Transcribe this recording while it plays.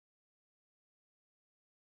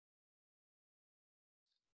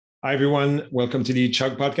Hi, everyone. Welcome to the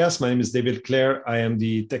Chug Podcast. My name is David Clare. I am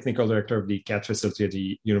the technical director of the CAT facility at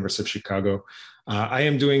the University of Chicago. I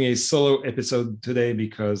am doing a solo episode today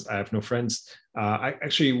because I have no friends. I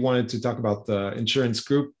actually wanted to talk about the insurance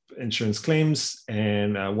group, insurance claims,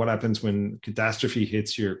 and what happens when catastrophe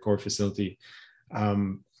hits your core facility.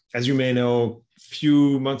 As you may know, a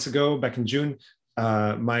few months ago, back in June,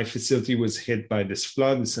 my facility was hit by this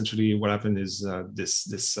flood. Essentially, what happened is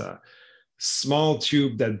this small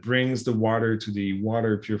tube that brings the water to the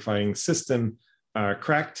water purifying system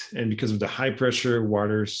cracked, and because of the high pressure,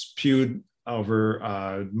 water spewed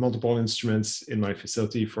over multiple instruments in my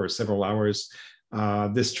facility for several hours,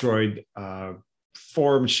 destroyed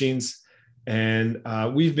 4 machines, and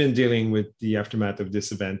we've been dealing with the aftermath of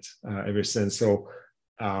this event ever since. So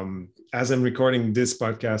as I'm recording this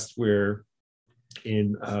podcast, we're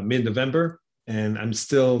in mid-November, and I'm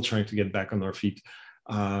still trying to get back on our feet.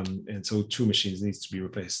 And so 2 machines needs to be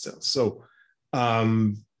replaced still. So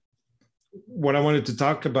what I wanted to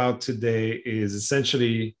talk about today is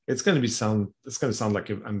essentially, it's going to sound like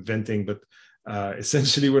I'm venting, but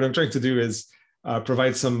essentially what I'm trying to do is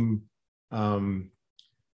provide some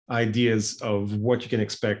ideas of what you can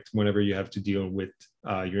expect whenever you have to deal with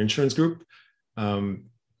your insurance group.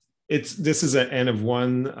 This is an N of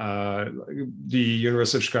 1. The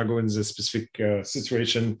University of Chicago is a specific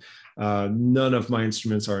situation. None of my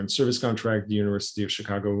instruments are in service contract. The University of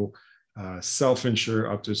Chicago self-insure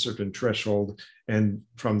up to a certain threshold, and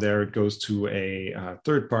from there it goes to a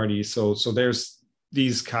third party. So there's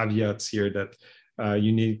these caveats here that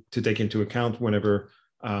you need to take into account whenever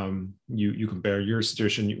you compare your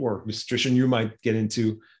situation or the situation you might get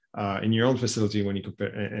into in your own facility when you compare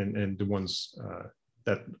and the ones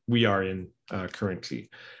that we are in currently.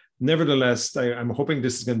 Nevertheless, I'm hoping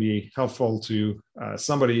this is going to be helpful to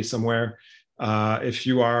somebody somewhere. If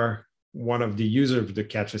you are one of the users of the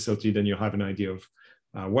CAT facility, then you'll have an idea of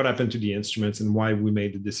what happened to the instruments and why we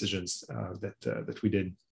made the decisions that we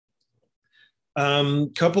did.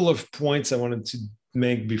 Couple of points I wanted to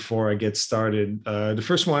make before I get started. The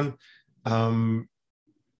first one,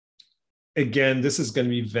 again, this is going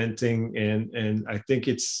to be venting, and I think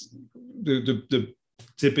it's the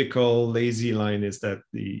typical lazy line is that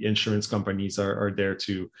the insurance companies are there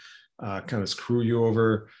to kind of screw you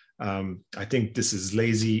over. I think this is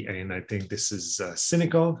lazy, and I think this is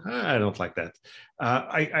cynical. I don't like that.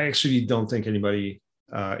 I actually don't think anybody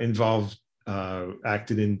involved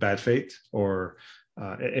acted in bad faith, or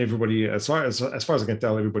everybody, as far as I can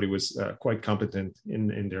tell, everybody was quite competent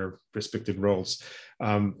in their respective roles.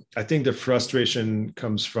 I think the frustration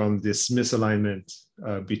comes from this misalignment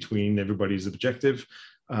between everybody's objective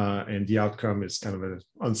and the outcome is kind of an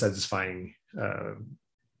unsatisfying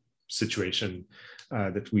situation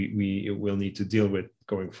that we will need to deal with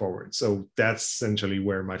going forward. So that's essentially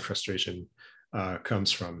where my frustration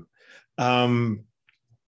comes from.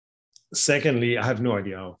 Secondly, I have no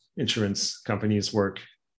idea how insurance companies work,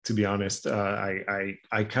 to be honest.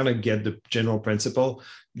 I kind of get the general principle.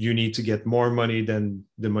 You need to get more money than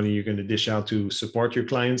the money you're going to dish out to support your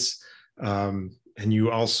clients. And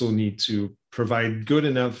you also need to provide good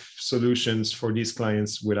enough solutions for these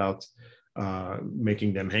clients without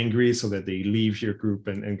making them angry so that they leave your group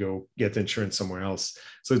and go get insurance somewhere else.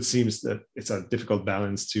 So it seems that it's a difficult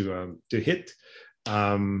balance to hit.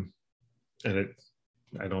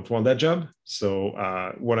 I don't want that job. So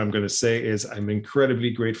what I'm going to say is I'm incredibly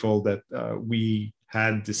grateful that we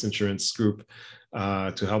had this insurance group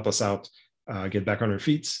to help us out, get back on our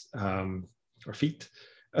feet,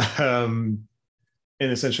 and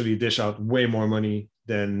essentially dish out way more money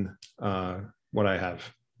than what I have.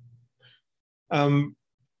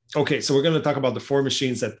 Okay, so we're going to talk about the 4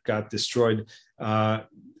 machines that got destroyed.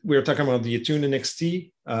 We're talking about the Attune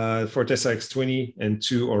NXT, Fortessa X20, and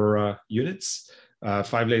 2 Aurora units. 5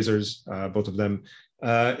 lasers, both of them.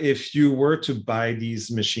 If you were to buy these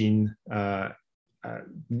machine, like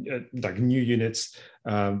new units,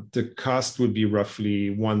 the cost would be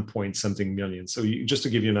roughly 1 million. So just to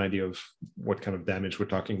give you an idea of what kind of damage we're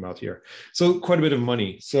talking about here. So quite a bit of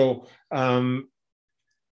money. So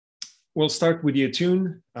we'll start with the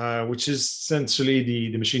Attune, which is essentially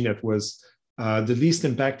the machine that was the least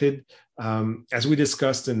impacted. As we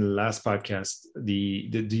discussed in the last podcast,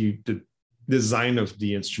 the design of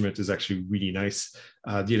the instrument is actually really nice.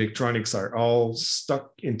 The electronics are all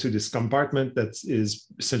stuck into this compartment that is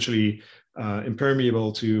essentially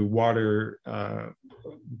impermeable to water,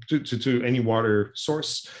 to any water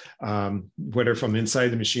source, whether from inside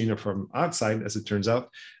the machine or from outside, as it turns out.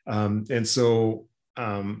 And so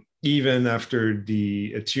even after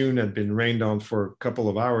the attune had been rained on for a couple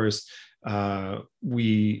of hours,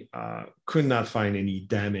 we could not find any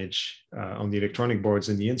damage on the electronic boards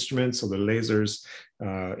and the instruments. So the lasers,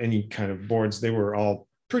 any kind of boards, they were all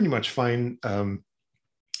pretty much fine.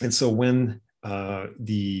 And so when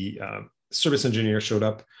the service engineer showed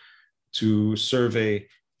up to survey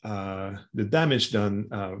the damage done,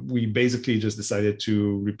 we basically just decided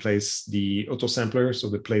to replace the auto sampler, so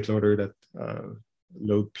the plate loader that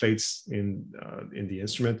load plates in the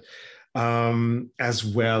instrument, as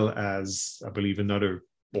well as, I believe, another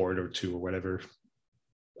board or two or whatever.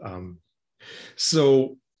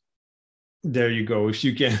 So there you go. If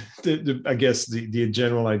you can, I guess the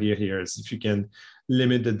general idea here is if you can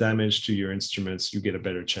limit the damage to your instruments, you get a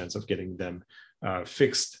better chance of getting them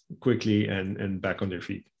fixed quickly and back on their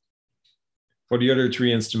feet. For the other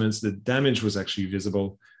three instruments, the damage was actually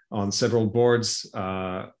visible on several boards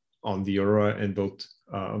on the Aurora and both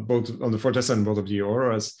on the Fortessa and both of the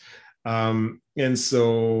Auroras. And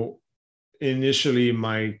so initially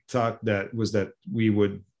my thought was that we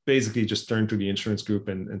would basically just turn to the insurance group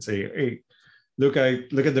and say, hey, look at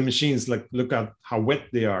the machines, like look at how wet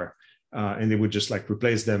they are. And they would just like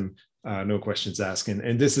replace them, no questions asked.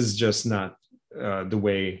 And this is just not the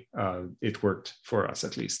way it worked for us,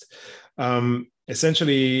 at least.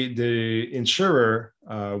 Essentially, the insurer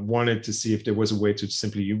wanted to see if there was a way to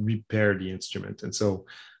simply repair the instrument. And so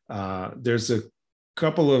there's a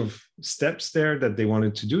couple of steps there that they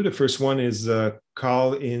wanted to do. The first one is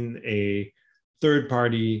call in a third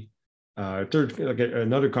party,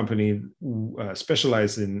 another company who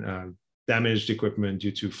specializes in damaged equipment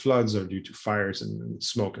due to floods or due to fires and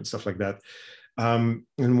smoke and stuff like that. And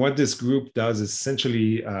what this group does is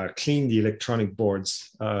essentially clean the electronic boards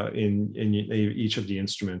in each of the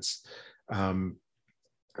instruments.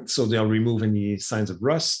 So they'll remove any signs of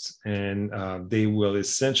rust, and they will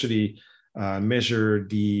essentially measure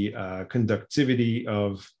the conductivity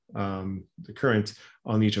of the current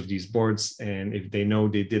on each of these boards. And if they know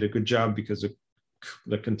they did a good job because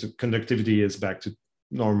the conductivity is back to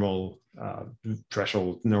normal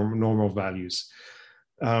threshold, normal values.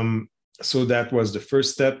 So that was the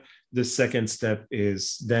first step. The second step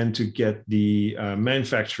is then to get the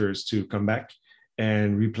manufacturers to come back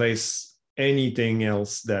and replace anything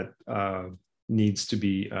else that needs to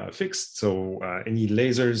be fixed. So any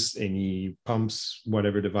lasers, any pumps,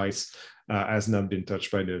 whatever device has not been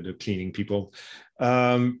touched by the cleaning people.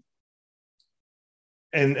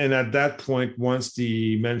 And at that point, once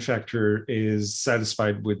the manufacturer is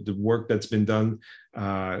satisfied with the work that's been done,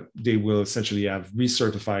 they will essentially have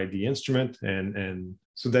recertified the instrument and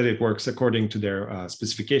so that it works according to their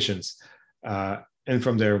specifications. And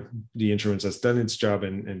from there, the insurance has done its job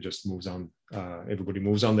and just moves on. Everybody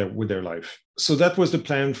moves on with their life. So that was the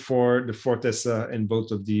plan for the Fortessa and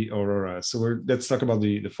both of the Aurora. So let's talk about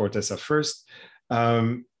the Fortessa first.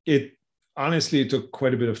 Honestly, it took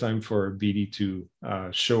quite a bit of time for BD to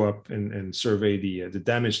show up and survey the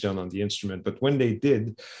damage done on the instrument. But when they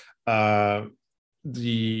did,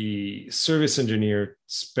 the service engineer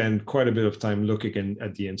spent quite a bit of time looking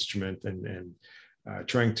at the instrument and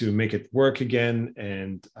trying to make it work again.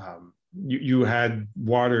 And you had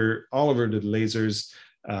water all over the lasers,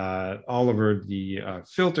 all over the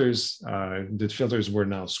filters. The filters were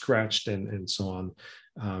now scratched and so on.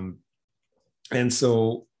 And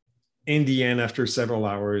so in the end, after several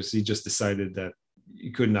hours, he just decided that he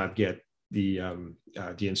could not get the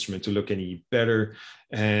instrument to look any better.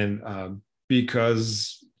 And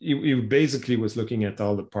because he basically was looking at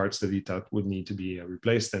all the parts that he thought would need to be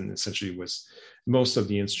replaced, and essentially was most of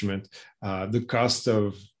the instrument, the cost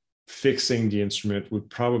of fixing the instrument would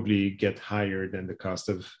probably get higher than the cost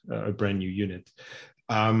of a brand new unit.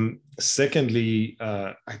 Secondly,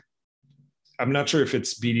 I'm not sure if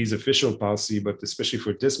it's BD's official policy, but especially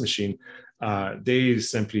for this machine, they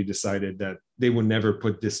simply decided that they would never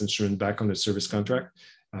put this instrument back on the service contract,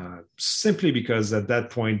 simply because at that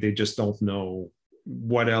point, they just don't know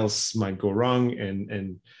what else might go wrong.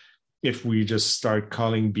 And if we just start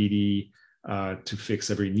calling BD to fix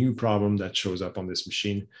every new problem that shows up on this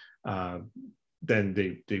machine, then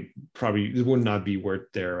they probably, it would not be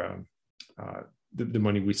worth their the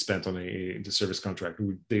money we spent on the service contract.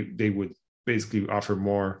 They would basically offer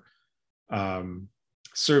more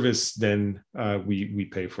service than we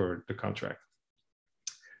pay for the contract.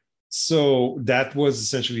 So that was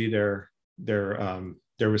essentially their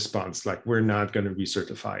response. Like, we're not going to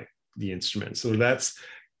recertify the instrument. So that's,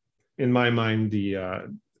 in my mind,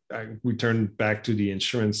 we turned back to the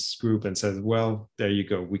insurance group and said, well, there you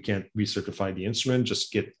go. We can't recertify the instrument.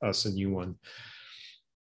 Just get us a new one.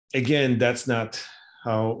 Again, that's not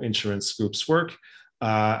how insurance groups work.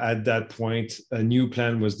 At that point, a new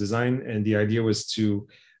plan was designed, and the idea was to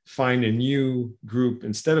find a new group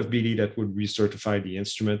instead of BD that would recertify the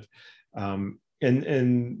instrument.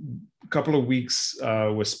 And a couple of weeks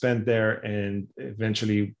was spent there, and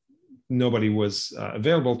eventually nobody was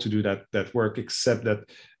available to do that work, except that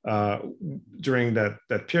during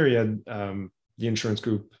that period, the insurance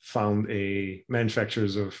group found a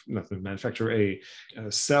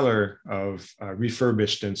seller of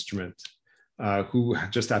refurbished instrument who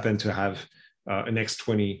just happened to have an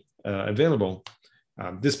X20 available.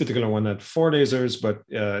 This particular one had 4 lasers, but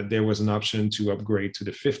there was an option to upgrade to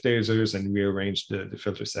the 5th lasers and rearrange the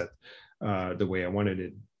filter set the way I wanted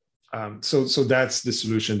it. So that's the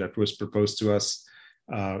solution that was proposed to us,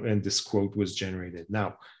 and this quote was generated.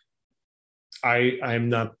 Now, I'm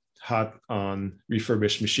not hot on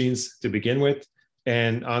refurbished machines to begin with,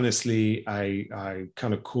 and honestly, I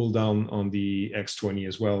kind of cooled down on the X20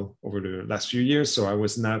 as well over the last few years, so I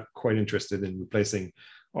was not quite interested in replacing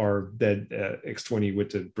our dead X20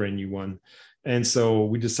 with a brand new one. And so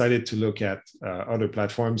we decided to look at other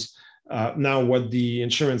platforms. Now, what the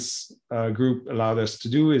insurance group allowed us to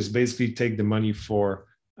do is basically take the money for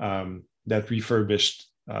that refurbished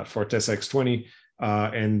Fortessa X20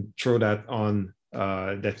 and throw that on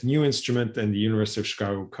that new instrument, and the University of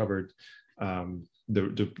Chicago covered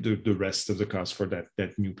the rest of the cost for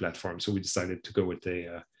that new platform. So we decided to go with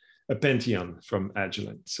a Pantheon from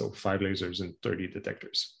Agilent, so 5 lasers and 30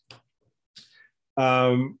 detectors.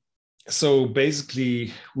 So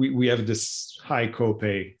basically, we have this high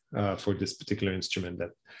copay for this particular instrument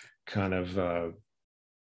that kind of,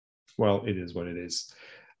 well, it is what it is.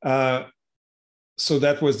 So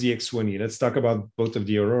that was the X20. Let's talk about both of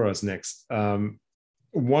the Auroras next.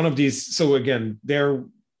 One of these, so again, there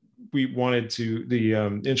we wanted to, the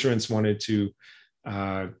insurance wanted to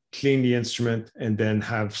clean the instrument and then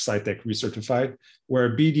have Cytec recertified,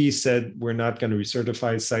 where BD said, we're not going to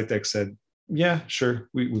recertify. Cytec said, yeah, sure,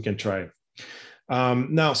 we can try.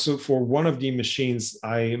 Now, so for one of the machines,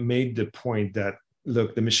 I made the point that,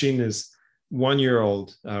 look, the machine is 1 year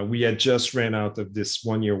old. We had just ran out of this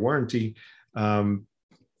 1 year warranty.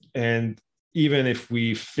 And even if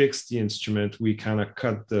we fixed the instrument, we kind of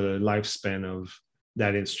cut the lifespan of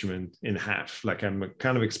that instrument in half. Like, I'm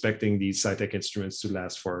kind of expecting these Cytec instruments to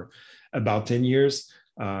last for about 10 years.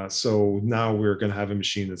 So now we're going to have a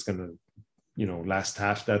machine that's going to, last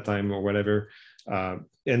half that time or whatever.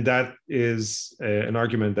 And that is an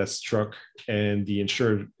argument that struck, and the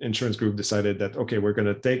insurance group decided that, okay, we're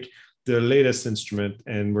going to take the latest instrument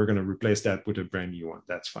and we're going to replace that with a brand new one.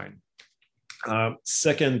 That's fine.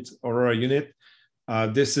 Second Aurora unit,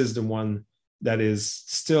 this is the one that is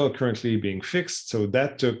still currently being fixed. So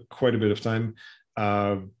that took quite a bit of time.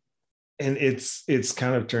 And it's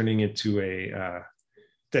kind of turning into a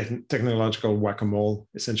technological whack-a-mole,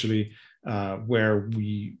 essentially, where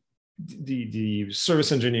the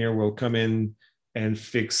service engineer will come in and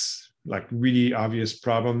fix like really obvious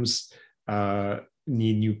problems,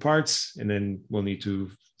 need new parts, and then we'll need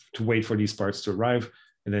to wait for these parts to arrive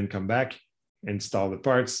and then come back, install the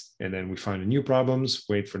parts, and then we find the new problems,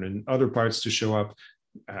 wait for the other parts to show up.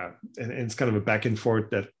 And it's kind of a back and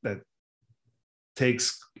forth that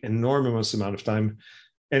takes an enormous amount of time.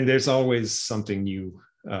 And there's always something new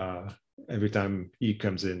every time he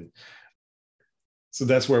comes in. So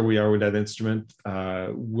that's where we are with that instrument.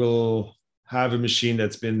 We'll have a machine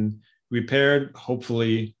that's been repaired.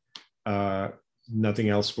 Hopefully, nothing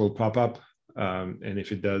else will pop up. And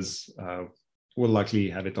if it does, we'll likely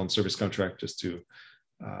have it on service contract just to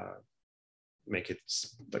make it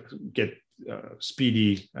get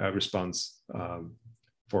speedy response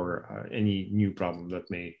for any new problem that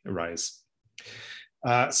may arise.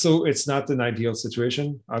 So it's not an ideal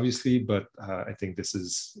situation, obviously, but I think this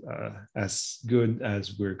is as good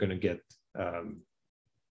as we're going to get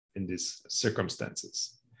in these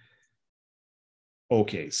circumstances.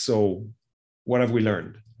 Okay, so what have we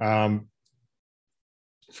learned?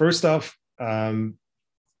 First off,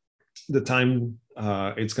 the time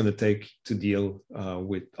it's going to take to deal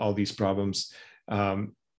with all these problems.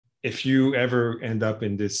 If you ever end up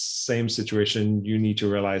in this same situation, you need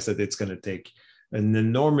to realize that it's going to take an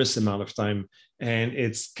enormous amount of time, and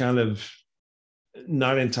it's kind of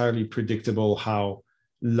not entirely predictable how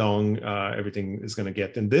long everything is going to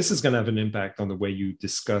get. And this is going to have an impact on the way you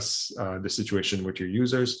discuss the situation with your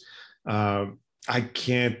users. I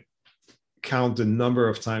can't count the number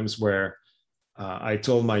of times where I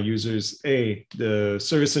told my users, hey, the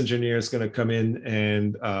service engineer is going to come in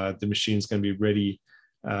and the machine's going to be ready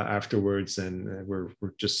afterwards, and we're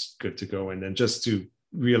just good to go. And then just to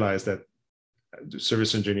realize that the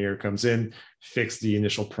service engineer comes in, fix the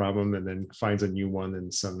initial problem, and then finds a new one,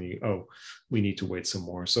 and suddenly, oh, we need to wait some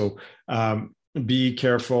more. So be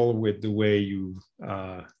careful with the way you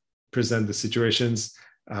present the situations.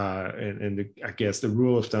 I guess the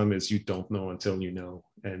rule of thumb is you don't know until you know,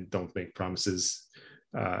 and don't make promises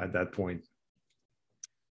at that point.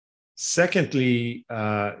 Secondly,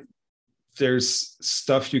 there's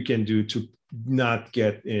stuff you can do to not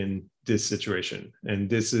get in this situation, and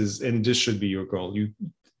this should be your goal. You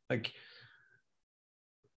like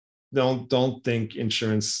don't think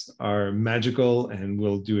insurance are magical and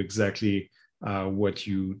will do exactly what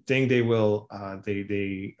you think they will.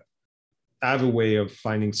 They have a way of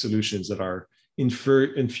finding solutions that are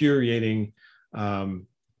infuriating,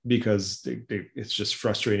 because it's just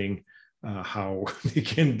frustrating how they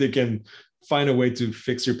can find a way to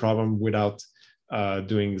fix your problem without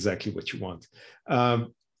doing exactly what you want.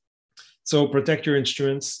 So protect your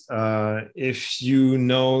instruments. If you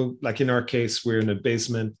know, like in our case, we're in a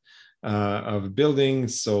basement of a building,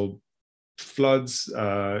 so floods,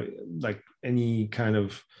 like any kind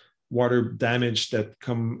of water damage that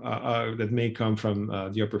may come from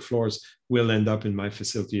the upper floors will end up in my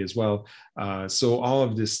facility as well. So all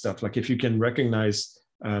of this stuff, like if you can recognize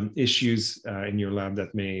issues in your lab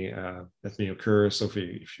that may occur. So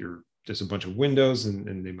if there's a bunch of windows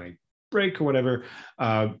and they might break or whatever,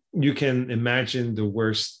 you can imagine the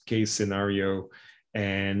worst case scenario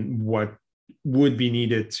and what would be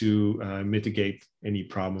needed to mitigate any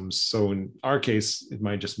problems. So in our case, it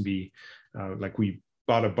might just be like we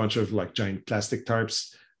bought a bunch of like giant plastic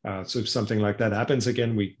tarps. So if something like that happens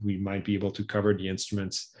again, we might be able to cover the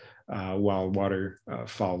instruments while water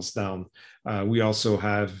falls down. We also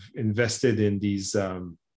have invested in these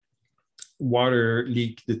water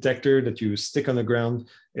leak detector that you stick on the ground.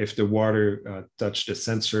 If the water touch the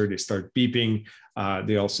sensor, they start beeping.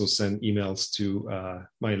 They also send emails to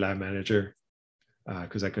my lab manager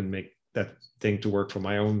because I couldn't make that thing to work for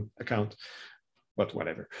my own account, but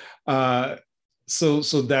whatever. So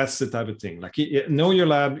that's the type of thing. Like know your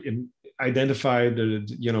lab, identify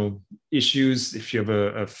the issues. If you have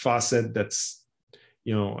a faucet that's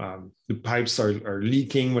the pipes are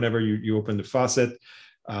leaking whenever you open the faucet,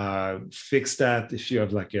 fix that. If you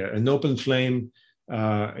have like an open flame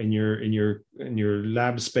in your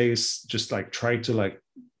lab space, just like try to like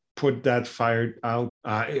put that fire out.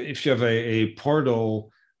 If you have a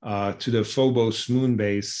portal to the Phobos moon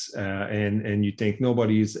base and you think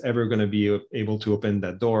nobody's ever going to be able to open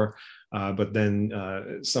that door, but then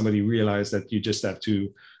somebody realized that you just have to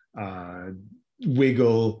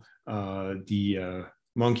wiggle the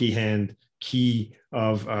monkey hand key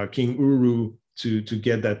of King Uru to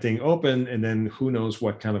get that thing open, and then who knows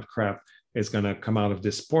what kind of crap is going to come out of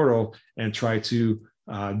this portal, and try to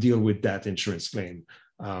deal with that insurance claim.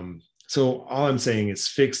 So all I'm saying is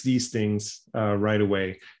fix these things right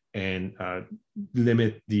away and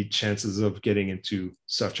limit the chances of getting into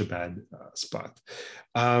such a bad spot.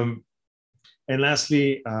 And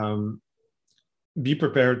lastly, be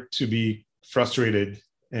prepared to be frustrated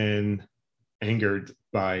and angered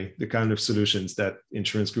by the kind of solutions that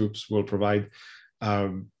insurance groups will provide.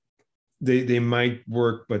 They might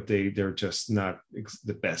work, but they're just not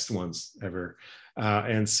the best ones ever.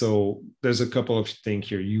 And so there's a couple of things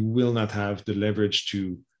here. You will not have the leverage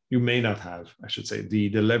to, you may not have, I should say, the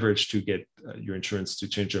leverage to get your insurance to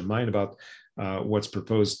change their mind about what's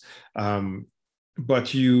proposed.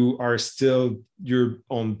 But you are still your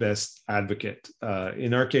own best advocate.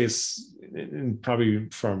 In our case, and probably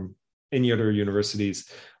from any other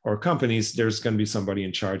universities or companies, there's going to be somebody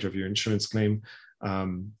in charge of your insurance claim.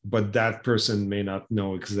 But that person may not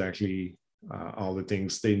know exactly all the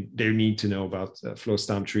things they need to know about flow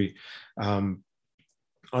stometry.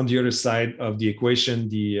 On the other side of the equation,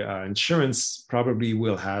 the insurance probably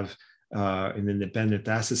will have an independent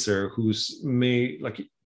assessor who's like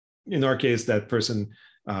in our case, that person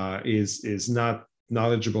is not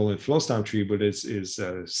knowledgeable in flow stometry, but is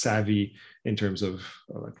savvy in terms of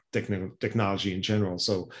technology in general.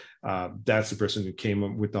 So that's the person who came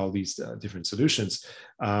up with all these different solutions.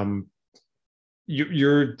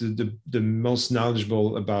 You're the most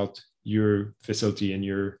knowledgeable about your facility and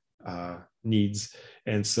your needs.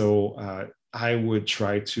 And so I would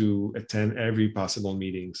try to attend every possible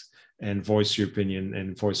meetings and voice your opinion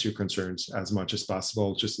and voice your concerns as much as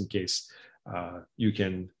possible, just in case you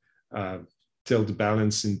can tilt the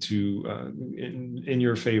balance into in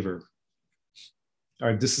your favor. All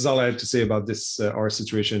right, this is all I have to say about this our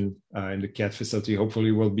situation in the CAT facility.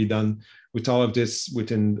 Hopefully we'll be done with all of this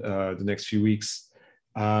within the next few weeks.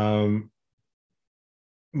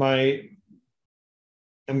 My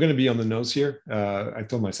I'm going to be on the nose here. I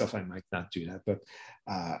told myself I might not do that, but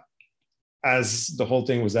as the whole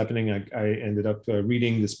thing was happening, I ended up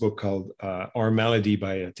reading this book called Our Malady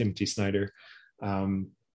by Timothy Snyder.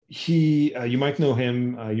 You might know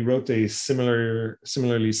him. He wrote a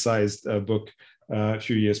similarly sized book a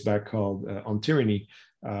few years back called On Tyranny,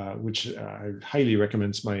 which I highly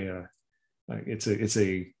recommend. It's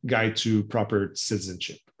a guide to proper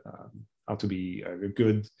citizenship, how to be a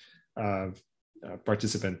good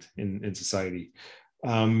participant in society.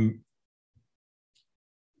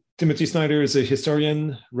 Timothy Snyder is a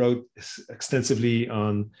historian, wrote extensively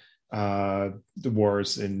on the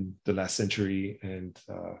wars in the last century and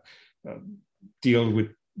deal with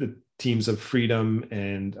the themes of freedom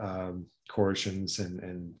and coercions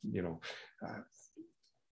and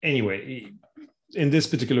anyway, in this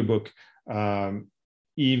particular book,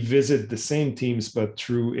 he visited the same themes, but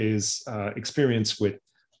through his experience with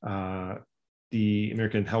the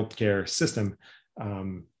American healthcare system,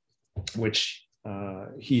 which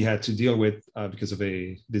he had to deal with because of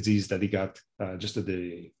a disease that he got just at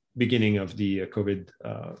the beginning of the COVID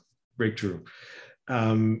breakthrough.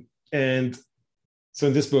 And so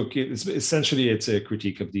in this book, it's a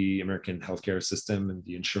critique of the American healthcare system and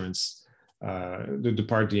the insurance, the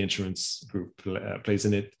part the insurance group plays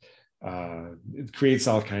in it. It creates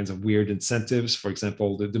all kinds of weird incentives. For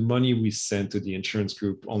example, the money we send to the insurance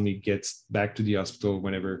group only gets back to the hospital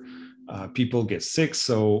whenever people get sick.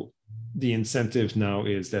 So the incentive now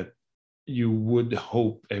is that you would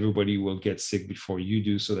hope everybody will get sick before you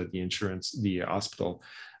do, so that the hospital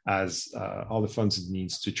has all the funds it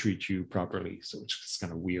needs to treat you properly. So it's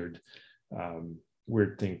kind of weird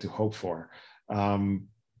thing to hope for.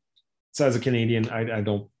 So as a Canadian, I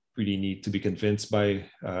don't really need to be convinced by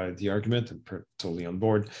the argument. I'm totally on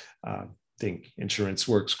board. I think insurance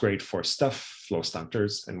works great for stuff, flow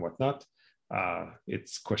doctors and whatnot.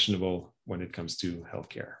 It's questionable when it comes to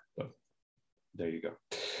healthcare, but there you go.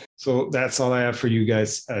 So that's all I have for you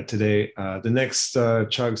guys today. The next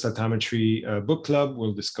Chug Cytometry book club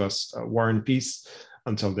will discuss War and Peace.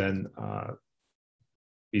 Until then,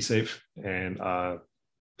 be safe and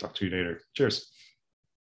talk to you later. Cheers.